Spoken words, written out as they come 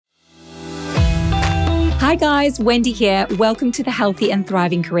Hi guys, Wendy here. Welcome to the Healthy and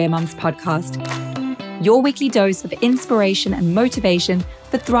Thriving Career Mums podcast. Your weekly dose of inspiration and motivation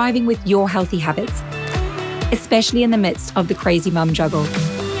for thriving with your healthy habits, especially in the midst of the crazy mum juggle.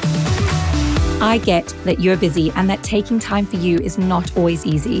 I get that you're busy and that taking time for you is not always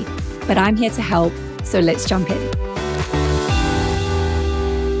easy, but I'm here to help, so let's jump in.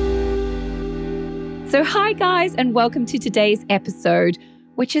 So hi guys, and welcome to today's episode,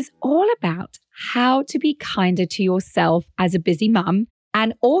 which is all about how to be kinder to yourself as a busy mum,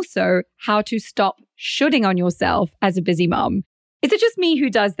 and also how to stop shoulding on yourself as a busy mum. Is it just me who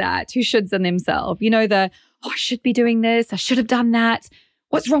does that, who shoulds on themselves? You know, I should be doing this, I should have done that.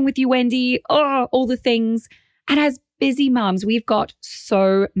 What's wrong with you, Wendy? Oh, all the things. And as busy mums, we've got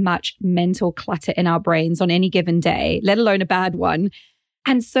so much mental clutter in our brains on any given day, let alone a bad one.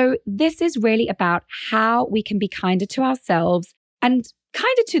 And so this is really about how we can be kinder to ourselves and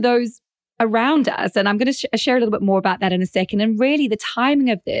kinder to those around us. And I'm going to share a little bit more about that in a second. And really the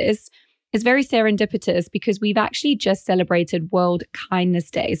timing of this is very serendipitous because we've actually just celebrated World Kindness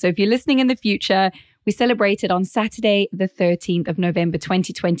Day. So if you're listening in the future, we celebrated on Saturday, the 13th of November,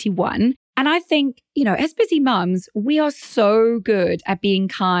 2021. And I think, you know, as busy mums, we are so good at being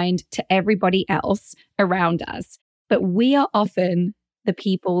kind to everybody else around us, but we are often the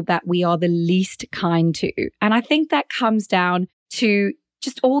people that we are the least kind to. And I think that comes down to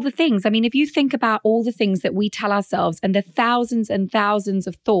just all the things. I mean, if you think about all the things that we tell ourselves and the thousands and thousands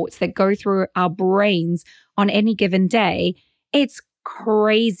of thoughts that go through our brains on any given day, it's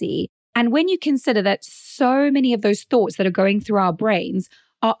crazy. And when you consider that so many of those thoughts that are going through our brains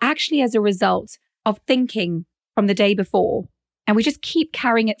are actually as a result of thinking from the day before, and we just keep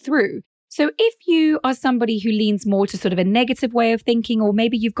carrying it through. So if you are somebody who leans more to sort of a negative way of thinking, or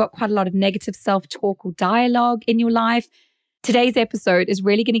maybe you've got quite a lot of negative self-talk or dialogue in your life, today's episode is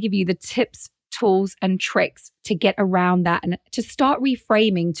really going to give you the tips, tools, and tricks to get around that and to start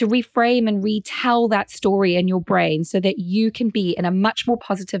reframing, to reframe and retell that story in your brain so that you can be in a much more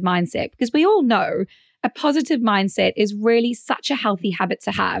positive mindset. Because we all know a positive mindset is really such a healthy habit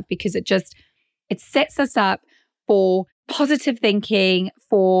to have because it sets us up for positive thinking,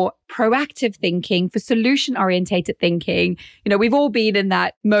 for proactive thinking, for solution-orientated thinking. You know, we've all been in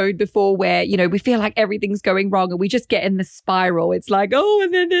that mode before where, you know, we feel like everything's going wrong and we just get in the spiral. It's like, oh,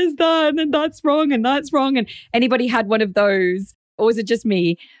 and then there's that, and then that's wrong, and that's wrong. And anybody had one of those? Or is it just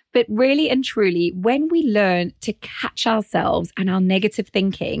me? But really and truly, when we learn to catch ourselves and our negative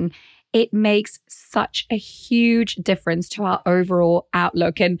thinking, it makes such a huge difference to our overall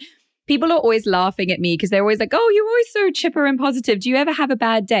outlook. And people are always laughing at me because they're always like, oh, you're always so chipper and positive. Do you ever have a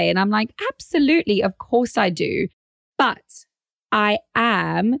bad day? And I'm like, absolutely. Of course I do. But I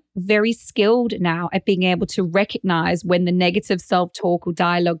am very skilled now at being able to recognize when the negative self-talk or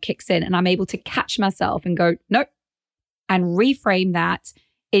dialogue kicks in, and I'm able to catch myself and go, nope, and reframe that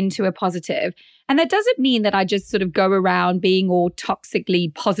into a positive. And that doesn't mean that I just sort of go around being all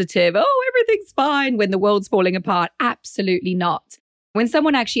toxically positive. Oh, everything's fine when the world's falling apart. Absolutely not. When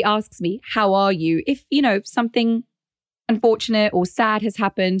someone actually asks me, how are you? If, you know, something unfortunate or sad has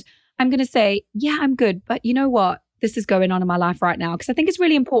happened, I'm going to say, yeah, I'm good. But you know what? This is going on in my life right now. Because I think it's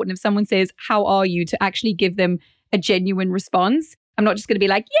really important if someone says, how are you? To actually give them a genuine response. I'm not just going to be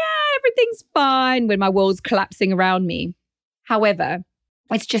like, yeah, everything's fine when my world's collapsing around me. However,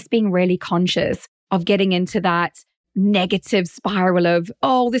 it's just being really conscious of getting into that negative spiral of,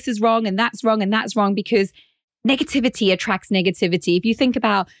 oh, this is wrong and that's wrong and that's wrong, because negativity attracts negativity. If you think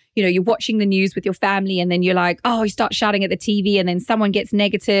about, you know, you're watching the news with your family and then you're like, oh, you start shouting at the TV and then someone gets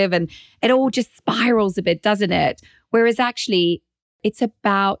negative and it all just spirals a bit, doesn't it? Whereas actually it's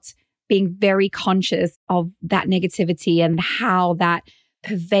about being very conscious of that negativity and how that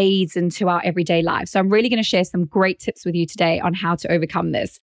pervades into our everyday life. So I'm really going to share some great tips with you today on how to overcome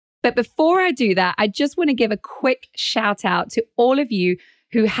this. But before I do that, I just want to give a quick shout out to all of you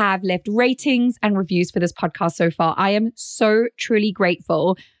who have left ratings and reviews for this podcast so far. I am so truly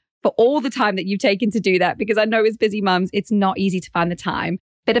grateful for all the time that you've taken to do that, because I know as busy mums, it's not easy to find the time.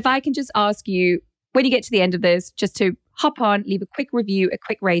 But if I can just ask you, when you get to the end of this, just to hop on, leave a quick review, a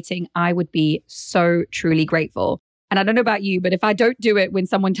quick rating, I would be so truly grateful. And I don't know about you, but if I don't do it when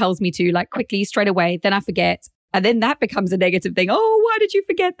someone tells me to, like quickly, straight away, then I forget. And then that becomes a negative thing. Oh, why did you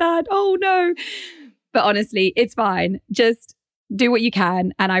forget that? Oh, no. But honestly, it's fine. Just do what you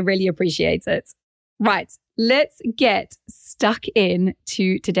can, and I really appreciate it. Right, let's get stuck in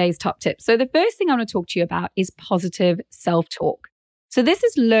to today's top tip. So the first thing I want to talk to you about is positive self-talk. So this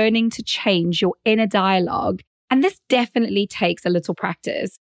is learning to change your inner dialogue, and this definitely takes a little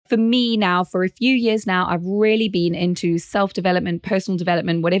practice. For me now, for a few years now, I've really been into self-development, personal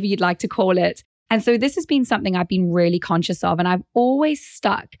development, whatever you'd like to call it. And so this has been something I've been really conscious of. And I've always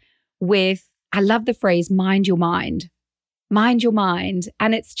stuck with, I love the phrase, mind your mind. Mind your mind.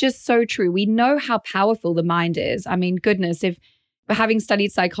 And it's just so true. We know how powerful the mind is. I mean, goodness, if having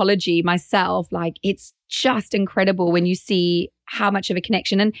studied psychology myself, like it's just incredible when you see how much of a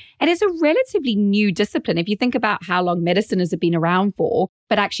connection. And it's a relatively new discipline. If you think about how long medicine has been around for,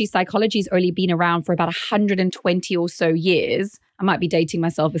 but actually psychology's only been around for about 120 or so years. I might be dating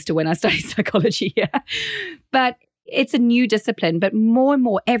myself as to when I studied psychology here. But it's a new discipline. But more and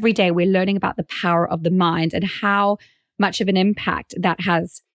more every day, we're learning about the power of the mind and how much of an impact that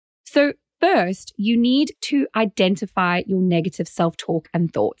has. So first, you need to identify your negative self-talk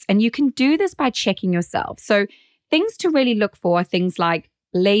and thoughts. And you can do this by checking yourself. So things to really look for are things like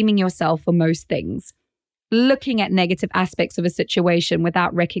blaming yourself for most things, looking at negative aspects of a situation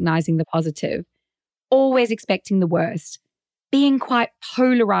without recognizing the positive, always expecting the worst, being quite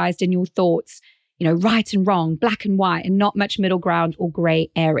polarized in your thoughts, right and wrong, black and white, and not much middle ground or gray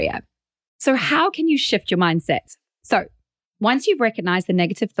area. So how can you shift your mindset? So once you've recognized the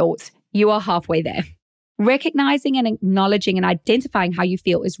negative thoughts, you are halfway there. Recognizing and acknowledging and identifying how you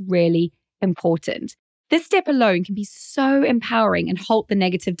feel is really important. This step alone can be so empowering and halt the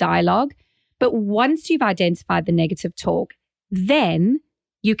negative dialogue. But once you've identified the negative talk, then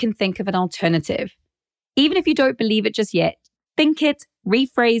you can think of an alternative. Even if you don't believe it just yet, think it,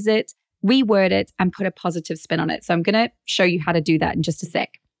 rephrase it, reword it, and put a positive spin on it. So I'm going to show you how to do that in just a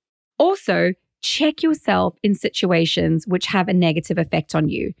sec. Also, check yourself in situations which have a negative effect on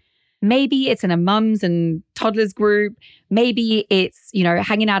you. Maybe it's in a mums and toddlers group. Maybe it's,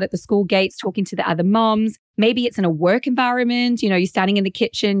 hanging out at the school gates, talking to the other moms. Maybe it's in a work environment, you're standing in the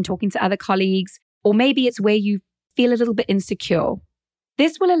kitchen, talking to other colleagues. Or maybe it's where you feel a little bit insecure.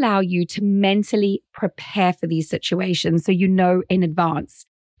 This will allow you to mentally prepare for these situations so you know in advance.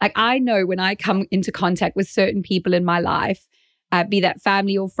 Like I know when I come into contact with certain people in my life, be that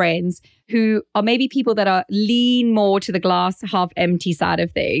family or friends, who are maybe people that are lean more to the glass half empty side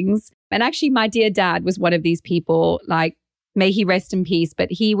of things. And actually, my dear dad was one of these people, like, may he rest in peace, but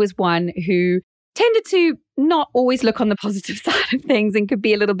he was one who tended to not always look on the positive side of things and could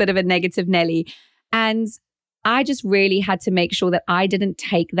be a little bit of a negative Nelly. And I just really had to make sure that I didn't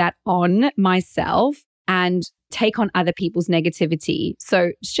take that on myself and take on other people's negativity.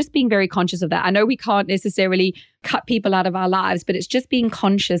 So it's just being very conscious of that. I know we can't necessarily cut people out of our lives, but it's just being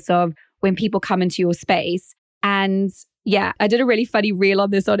conscious of when people come into your space. And yeah, I did a really funny reel on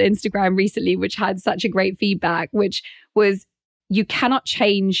this on Instagram recently, which had such a great feedback, which was you cannot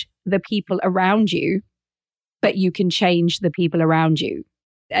change the people around you, but you can change the people around you.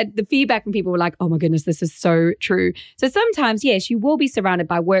 And the feedback from people were like, oh my goodness, this is so true. So sometimes, yes, you will be surrounded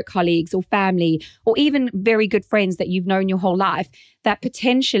by work colleagues or family or even very good friends that you've known your whole life that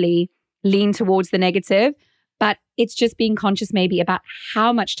potentially lean towards the negative. But it's just being conscious maybe about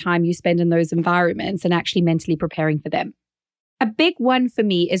how much time you spend in those environments and actually mentally preparing for them. A big one for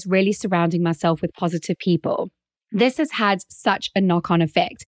me is really surrounding myself with positive people. This has had such a knock-on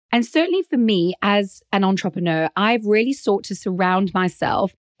effect. And certainly for me as an entrepreneur, I've really sought to surround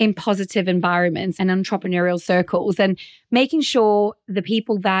myself in positive environments and entrepreneurial circles and making sure the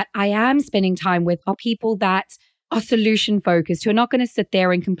people that I am spending time with are people that are solution focused, who are not going to sit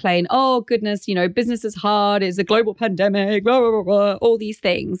there and complain, oh goodness, business is hard, it's a global pandemic, blah, blah, blah, blah, all these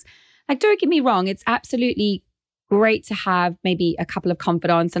things. Like, don't get me wrong, it's absolutely great to have maybe a couple of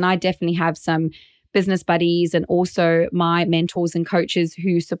confidants. And I definitely have some business buddies and also my mentors and coaches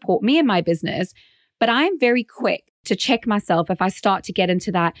who support me in my business. But I am very quick to check myself if I start to get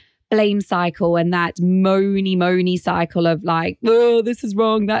into that blame cycle and that moany cycle of like, oh, this is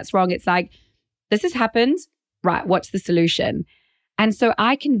wrong, that's wrong. It's like, this has happened. Right, what's the solution? And so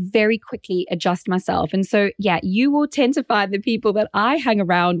I can very quickly adjust myself. And so, yeah, you will tend to find the people that I hang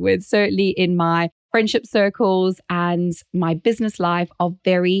around with, certainly in my friendship circles and my business life, are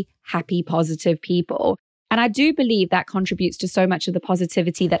very happy, positive people. And I do believe that contributes to so much of the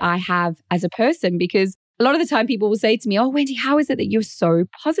positivity that I have as a person, because a lot of the time people will say to me, oh, Wendy, how is it that you're so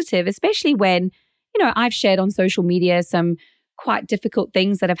positive? Especially when, I've shared on social media some quite difficult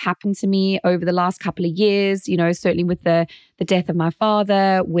things that have happened to me over the last couple of years, certainly with the death of my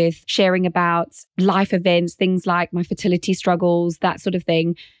father, with sharing about life events, things like my fertility struggles, that sort of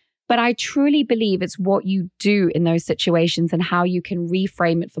thing. But I truly believe it's what you do in those situations and how you can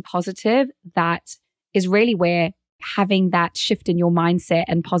reframe it for positive that is really where having that shift in your mindset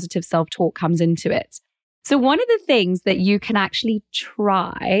and positive self-talk comes into it. So one of the things that you can actually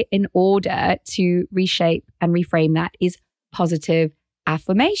try in order to reshape and reframe that is positive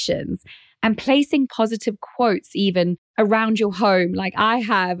affirmations and placing positive quotes even around your home. Like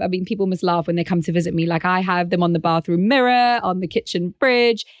people must laugh when they come to visit me. Like I have them on the bathroom mirror, on the kitchen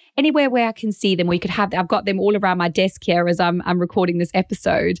fridge, anywhere where I can see them. We could have, I've got them all around my desk here as I'm recording this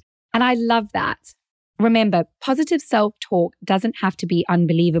episode. And I love that. Remember, positive self-talk doesn't have to be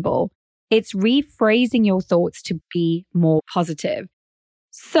unbelievable. It's rephrasing your thoughts to be more positive.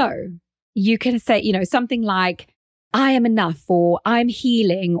 So you can say, something like, I am enough, or I'm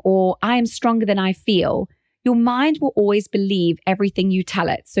healing, or I am stronger than I feel. Your mind will always believe everything you tell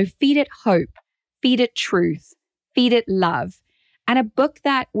it. So feed it hope, feed it truth, feed it love. And a book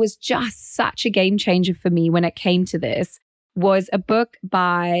that was just such a game changer for me when it came to this was a book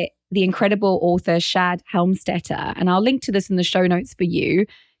by the incredible author Shad Helmstetter. And I'll link to this in the show notes for you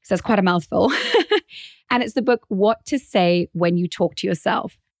because that's quite a mouthful. And it's the book, What to Say When You Talk to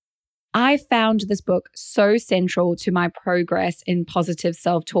Yourself. I found this book so central to my progress in positive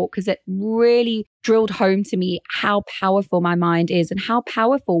self-talk because it really drilled home to me how powerful my mind is and how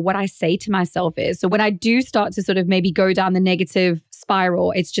powerful what I say to myself is. So when I do start to sort of maybe go down the negative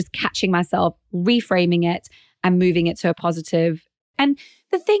spiral, it's just catching myself, reframing it and moving it to a positive. And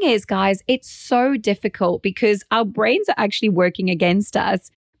the thing is, guys, it's so difficult because our brains are actually working against us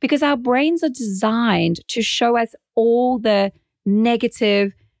because our brains are designed to show us all the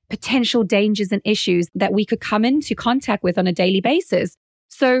negative potential dangers and issues that we could come into contact with on a daily basis.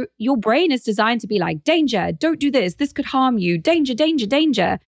 So your brain is designed to be like, danger, don't do this could harm you, danger, danger,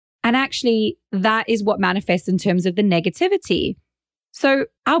 danger. And actually, that is what manifests in terms of the negativity. So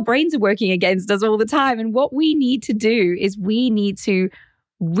our brains are working against us all the time. And what we need to do is we need to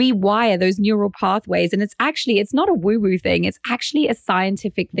rewire those neural pathways. And it's not a woo-woo thing. It's actually a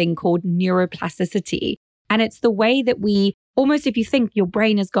scientific thing called neuroplasticity. And it's the way that we almost, if you think your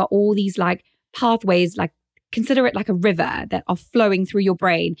brain has got all these like pathways, like consider it like a river that are flowing through your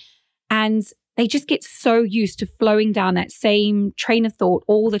brain. And they just get so used to flowing down that same train of thought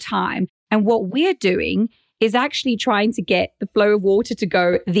all the time. And what we're doing is actually trying to get the flow of water to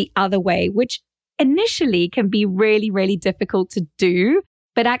go the other way, which initially can be really, really difficult to do.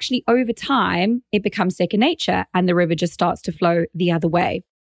 But actually over time, it becomes second nature and the river just starts to flow the other way.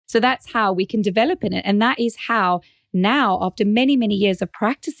 So that's how we can develop in it. And that is how now, after many, many years of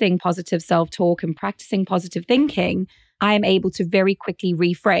practicing positive self-talk and practicing positive thinking, I am able to very quickly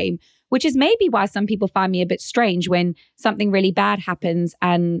reframe, which is maybe why some people find me a bit strange when something really bad happens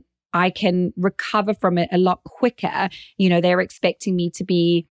and I can recover from it a lot quicker. They're expecting me to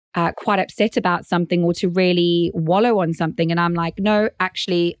be quite upset about something or to really wallow on something. And I'm like, no,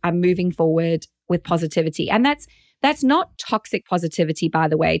 actually, I'm moving forward with positivity. And that's not toxic positivity, by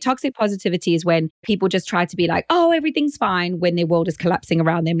the way. Toxic positivity is when people just try to be like, oh, everything's fine when their world is collapsing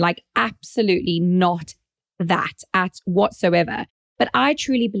around them. Like, absolutely not that at whatsoever. But I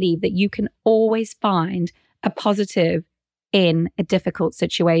truly believe that you can always find a positive in a difficult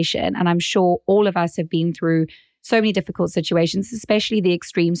situation. And I'm sure all of us have been through so many difficult situations, especially the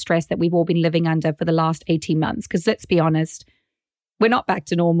extreme stress that we've all been living under for the last 18 months. Because let's be honest, we're not back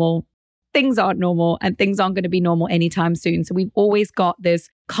to normal. Things aren't normal and things aren't going to be normal anytime soon. So we've always got this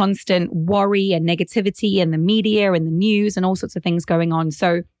constant worry and negativity in the media and the news and all sorts of things going on.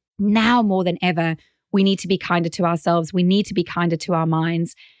 So now more than ever, we need to be kinder to ourselves. We need to be kinder to our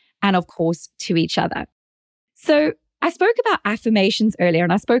minds and of course to each other. So I spoke about affirmations earlier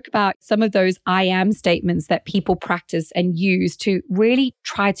and I spoke about some of those I am statements that people practice and use to really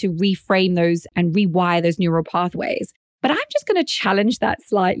try to reframe those and rewire those neural pathways. But I'm just going to challenge that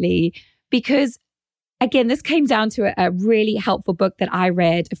slightly because, again, this came down to a really helpful book that I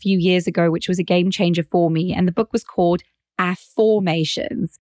read a few years ago, which was a game changer for me. And the book was called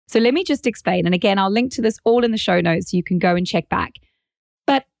Afformations. So let me just explain. And again, I'll link to this all in the show notes so you can go and check back.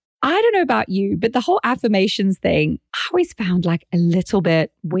 But I don't know about you, but the whole affirmations thing, I always found like a little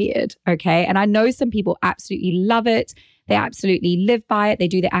bit weird, okay? And I know some people absolutely love it. They absolutely live by it. They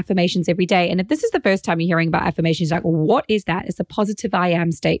do their affirmations every day. And if this is the first time you're hearing about affirmations, like, what is that? It's a positive I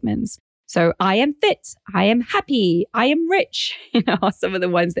am statements. So I am fit, I am happy, I am rich, are some of the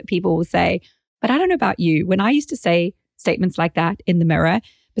ones that people will say. But I don't know about you. When I used to say statements like that in the mirror,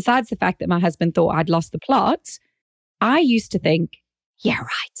 besides the fact that my husband thought I'd lost the plot, I used to think, yeah,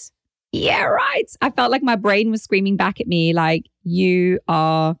 right. Yeah, right. I felt like my brain was screaming back at me like, you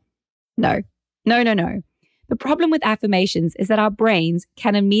are, no. The problem with affirmations is that our brains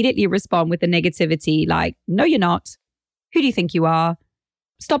can immediately respond with the negativity like, no, you're not. Who do you think you are?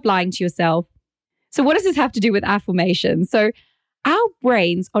 Stop lying to yourself. So what does this have to do with affirmations? So our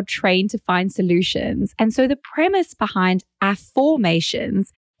brains are trained to find solutions. And so the premise behind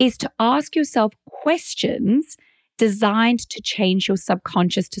affirmations is to ask yourself questions designed to change your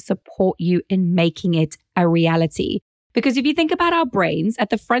subconscious to support you in making it a reality. Because if you think about our brains, at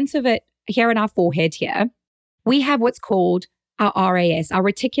the front of it, here in our forehead here, we have what's called our RAS, our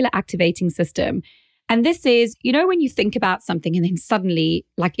reticular activating system. And this is, when you think about something and then suddenly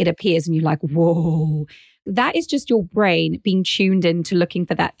like it appears and you're like, whoa, that is just your brain being tuned into looking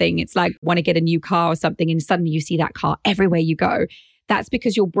for that thing. It's like want to get a new car or something and suddenly you see that car everywhere you go. That's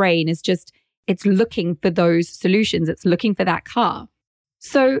because your brain is it's looking for those solutions. It's looking for that car.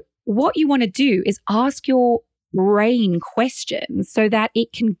 So what you want to do is ask your brain questions so that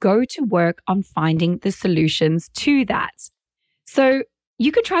it can go to work on finding the solutions to that. So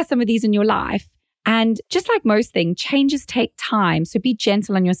you could try some of these in your life. And just like most things, changes take time. So be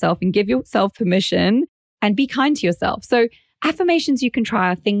gentle on yourself and give yourself permission and be kind to yourself. So affirmations you can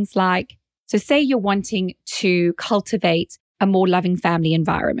try are things like, so say you're wanting to cultivate a more loving family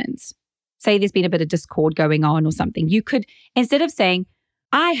environment. Say there's been a bit of discord going on or something. You could, instead of saying,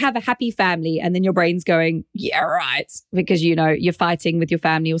 I have a happy family, and then your brain's going, yeah, right, because you're fighting with your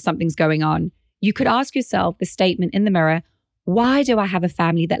family or something's going on. You could ask yourself the statement in the mirror, why do I have a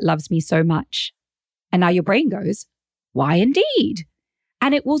family that loves me so much? And now your brain goes, why indeed?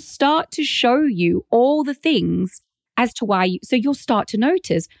 And it will start to show you all the things as to why so you'll start to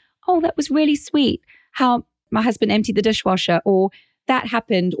notice, oh, that was really sweet how my husband emptied the dishwasher, or that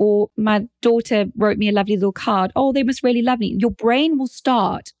happened, or my daughter wrote me a lovely little card. Oh, they must really love me. Your brain will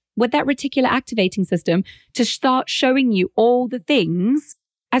start with that reticular activating system to start showing you all the things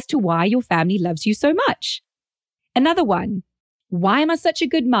as to why your family loves you so much. Another one, why am I such a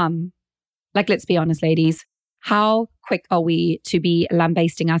good mum? Like, let's be honest, ladies. How quick are we to be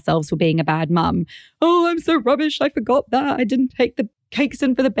lambasting ourselves for being a bad mum? Oh, I'm so rubbish. I forgot that. I didn't take the cakes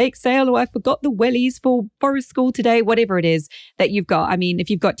in for the bake sale, or I forgot the wellies for forest school today, whatever it is that you've got. I mean, if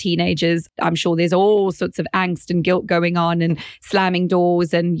you've got teenagers, I'm sure there's all sorts of angst and guilt going on and slamming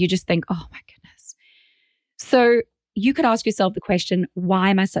doors, and you just think, oh my goodness. So you could ask yourself the question, why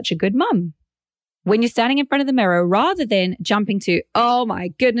am I such a good mum? When you're standing in front of the mirror, rather than jumping to, oh my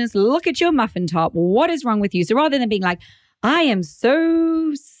goodness, look at your muffin top. What is wrong with you? So rather than being like, I am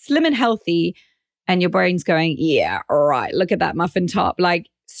so slim and healthy, and your brain's going, yeah, right, look at that muffin top. Like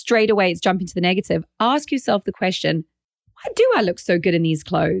straight away, it's jumping to the negative. Ask yourself the question, why do I look so good in these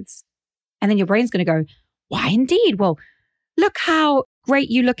clothes? And then your brain's going to go, why indeed? Well, look how great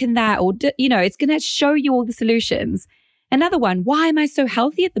you look in that. Or, it's going to show you all the solutions. Another one, why am I so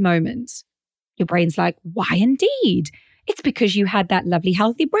healthy at the moment? Your brain's like, why indeed? It's because you had that lovely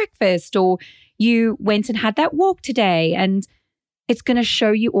healthy breakfast, or you went and had that walk today, and it's going to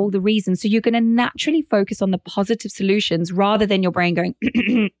show you all the reasons. So you're going to naturally focus on the positive solutions rather than your brain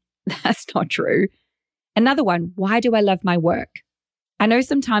going, that's not true. Another one, why do I love my work? I know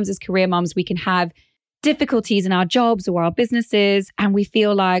sometimes as career moms, we can have difficulties in our jobs or our businesses, and we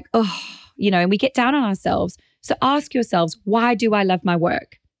feel like, and we get down on ourselves. So ask yourselves, why do I love my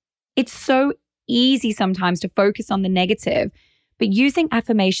work? It's so easy sometimes to focus on the negative, but using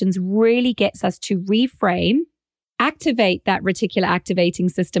affirmations really gets us to reframe, activate that reticular activating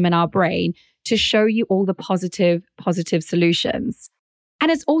system in our brain to show you all the positive solutions.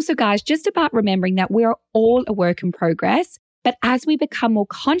 And it's also, guys, just about remembering that we're all a work in progress, but as we become more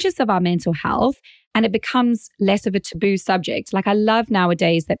conscious of our mental health and it becomes less of a taboo subject, like I love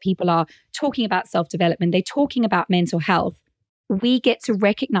nowadays that people are talking about self-development, they're talking about mental health. We get to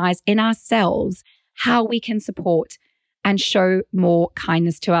recognize in ourselves how we can support and show more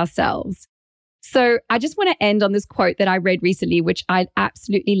kindness to ourselves. So I just want to end on this quote that I read recently, which I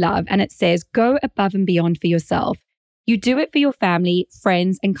absolutely love. And it says, go above and beyond for yourself. You do it for your family,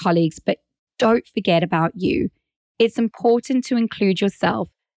 friends, and colleagues, but don't forget about you. It's important to include yourself.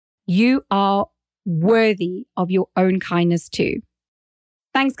 You are worthy of your own kindness too.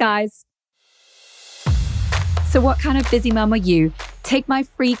 Thanks, guys. So what kind of busy mum are you? Take my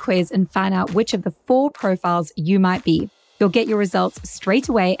free quiz and find out which of the 4 profiles you might be. You'll get your results straight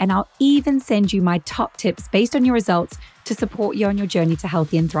away, and I'll even send you my top tips based on your results to support you on your journey to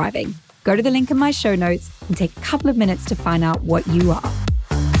healthy and thriving. Go to the link in my show notes and take a couple of minutes to find out what you are.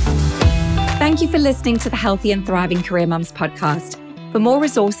 Thank you for listening to the Healthy and Thriving Career Mums podcast. For more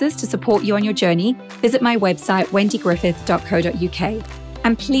resources to support you on your journey, visit my website, wendygriffith.co.uk.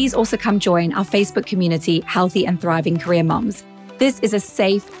 And please also come join our Facebook community, Healthy and Thriving Career Moms. This is a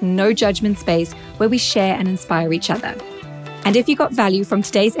safe, no judgment space where we share and inspire each other. And if you got value from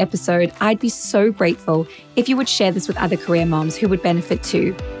today's episode, I'd be so grateful if you would share this with other career moms who would benefit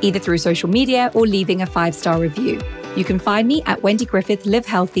too, either through social media or leaving a 5-star review. You can find me at Wendy Griffith Live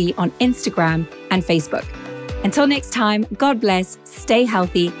Healthy on Instagram and Facebook. Until next time, God bless, stay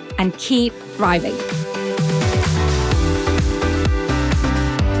healthy, and keep thriving.